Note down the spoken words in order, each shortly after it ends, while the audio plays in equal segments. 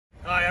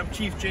I'm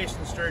Chief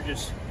Jason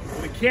Sturgis.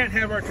 We can't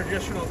have our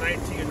traditional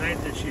Night to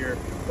Unite this year,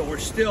 but we're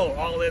still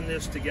all in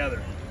this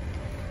together.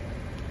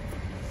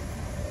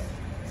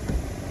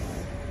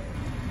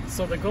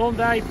 So the Golden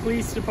Valley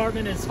Police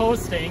Department is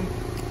hosting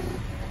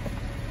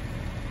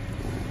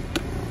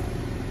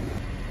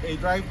a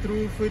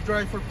drive-through food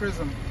drive for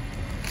PRISM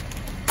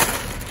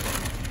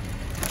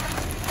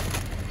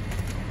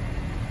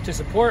to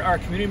support our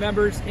community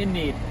members in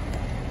need.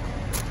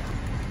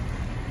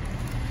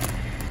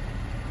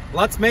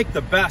 Let's make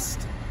the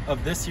best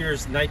of this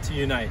year's Night to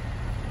Unite.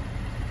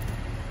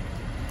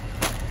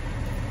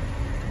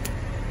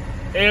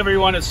 Hey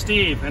everyone, it's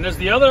Steve. And as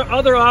the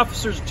other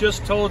officers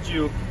just told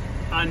you,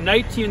 on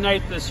Night to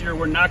Unite this year,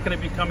 we're not going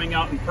to be coming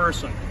out in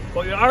person,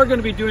 but we are going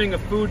to be doing a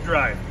food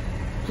drive.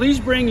 Please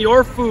bring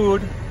your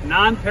food,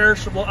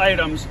 non-perishable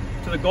items,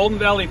 to the Golden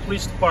Valley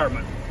Police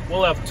Department.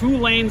 We'll have 2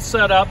 lanes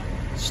set up.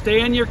 Stay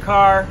in your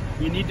car.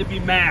 You need to be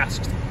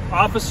masked.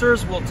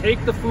 Officers will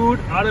take the food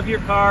out of your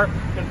car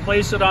and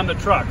place it on the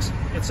trucks.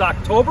 It's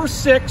October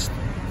 6th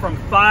from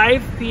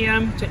 5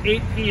 p.m. to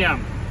 8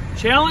 p.m.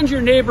 Challenge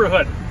your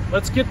neighborhood.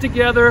 Let's get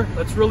together.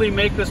 Let's really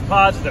make this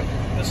positive.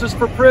 This is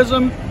for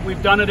PRISM.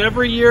 We've done it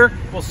every year.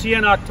 We'll see you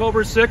on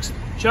October 6th.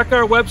 Check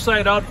our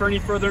website out for any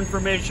further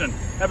information.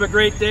 Have a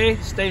great day.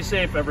 Stay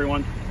safe,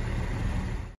 everyone.